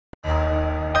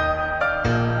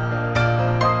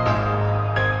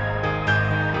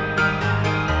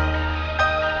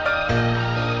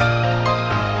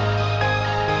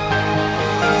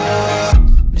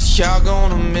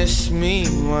me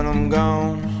when I'm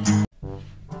gone.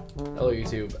 Hello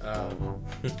YouTube.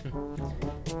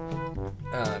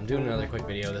 I'm doing another quick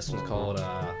video. This one's called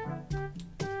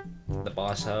the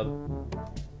Boss Hub.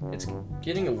 It's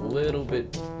getting a little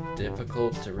bit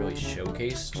difficult to really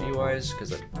showcase GUIs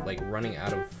because I'm like running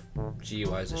out of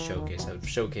GUIs to showcase. I've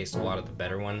showcased a lot of the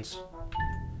better ones,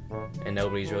 and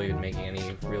nobody's really been making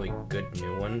any really good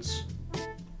new ones.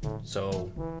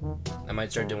 So I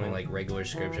might start doing like regular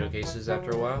script showcases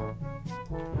after a while.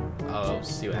 I'll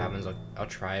see what happens. I'll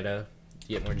try to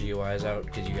get more GUIs out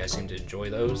because you guys seem to enjoy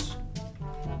those,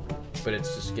 but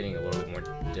it's just getting a little bit more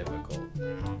difficult.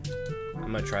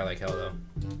 I'm gonna try like hell though.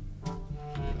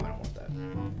 No, I don't want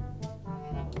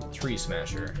that. Tree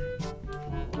Smasher.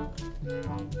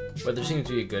 But there seems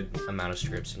to be a good amount of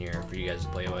scripts in here for you guys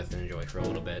to play with and enjoy for a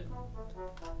little bit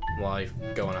while I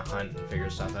go on a hunt and figure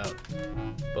stuff out.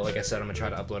 But like I said, I'm gonna try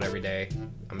to upload every day.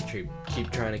 I'm gonna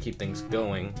keep trying to keep things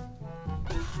going,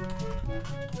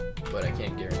 but I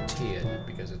can't guarantee it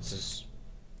because it's just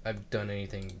I've done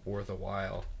anything worth a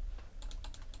while.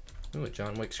 Ooh, a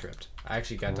John Wick script. I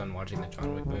actually got done watching the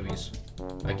John Wick movies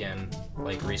again,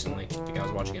 like recently. Like I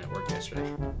was watching it at work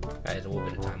yesterday. I had a little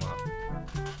bit of time off.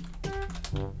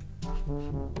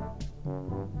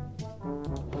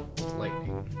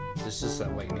 Lightning. This is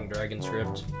that Lightning Dragon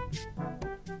script.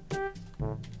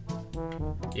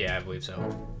 Yeah, I believe so.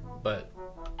 But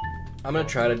I'm gonna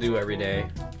try to do every day,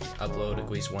 upload at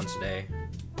least once a day,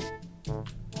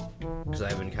 because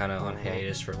I've been kind of on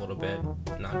hiatus for a little bit,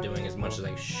 not doing as much as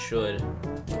I should,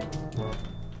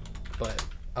 but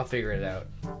I'll figure it out.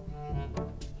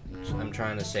 I'm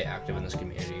trying to stay active in this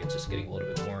community. It's just getting a little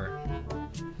bit more.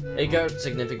 It got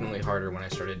significantly harder when I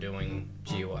started doing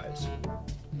GUIs,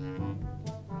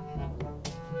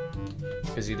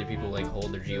 because either people like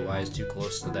hold their GUIs too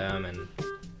close to them and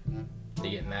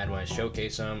they get mad when I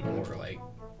showcase them, or like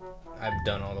I've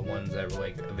done all the ones that were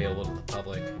like available to the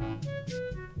public.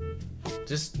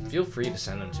 Just feel free to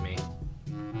send them to me.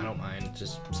 I don't mind.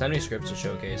 Just send me scripts to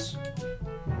showcase.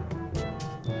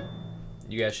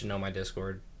 You guys should know my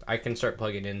Discord. I can start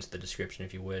plugging into the description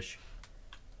if you wish.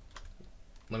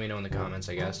 Let me know in the comments,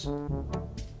 I guess.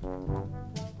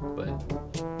 But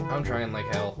I'm trying like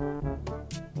hell.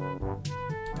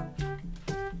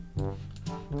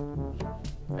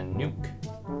 A nuke.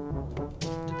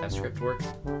 Did that script work?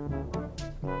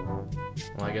 Well,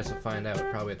 I guess I'll find out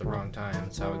probably at the wrong time.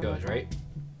 That's how it goes, right?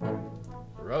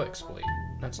 Row exploit.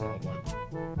 That's an old one.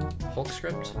 Hulk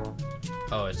script?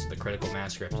 Oh, it's the critical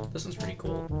mass script. This one's pretty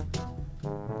cool.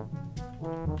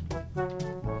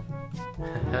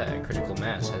 Critical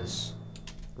mass has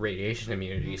radiation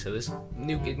immunity, so this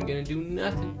nuke isn't gonna do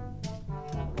nothing.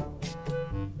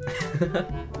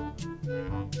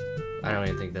 I don't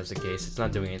even think that's the case. It's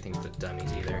not doing anything to the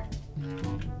dummies either.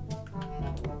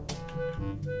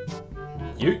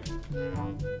 Yeet.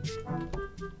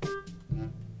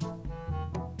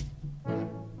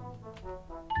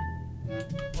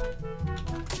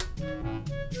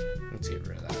 Let's get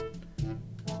rid of that.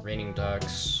 Raining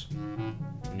ducks,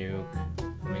 nuke,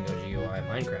 flamingo GUI,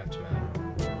 Minecraft map.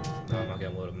 No, I'm not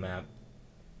gonna load a map.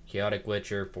 Chaotic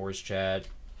glitcher, force chat,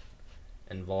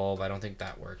 involve. I don't think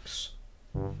that works.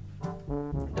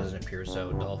 It doesn't appear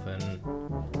so. Dolphin,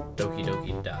 Doki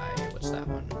Doki Die. What's that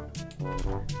one?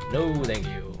 No, thank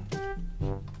you.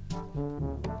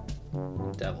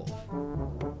 Devil.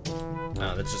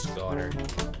 Oh, that's just Goddard.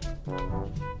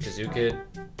 Kazoo Kid.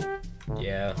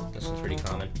 Yeah, this one's pretty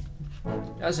common.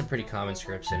 It has some pretty common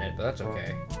scripts in it, but that's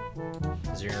okay.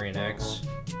 Zerian X.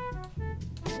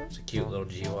 It's a cute little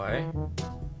GUI.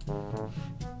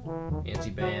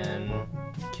 Anti-ban.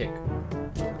 Kick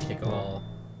all.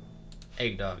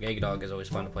 Eggdog. Eggdog is always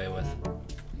fun to play with.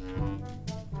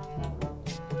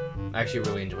 I actually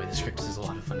really enjoy the script. It's a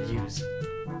lot of fun to use.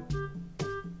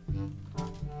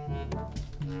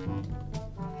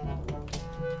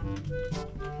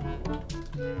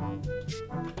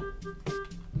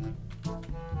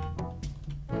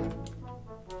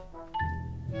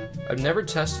 I've never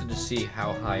tested to see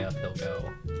how high up he'll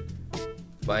go,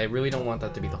 but I really don't want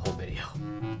that to be the whole video.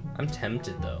 I'm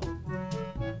tempted though.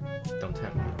 Don't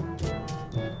tempt me.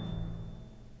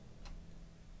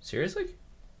 Seriously?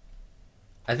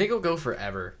 I think it'll go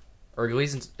forever. Or at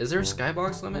least, is there a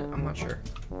skybox limit? I'm not sure.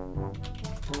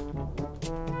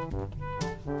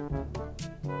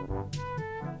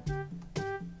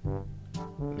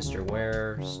 Mr.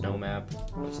 Ware, snow map.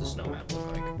 What's the snow map look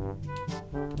like?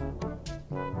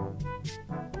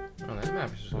 Oh, that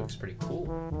map just looks pretty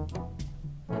cool.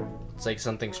 It's like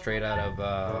something straight out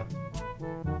of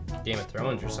Game of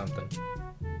Thrones or something.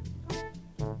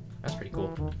 That's pretty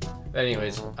cool. But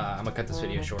anyways, I'm gonna cut this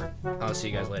video short. I'll see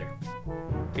you guys later.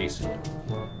 Peace.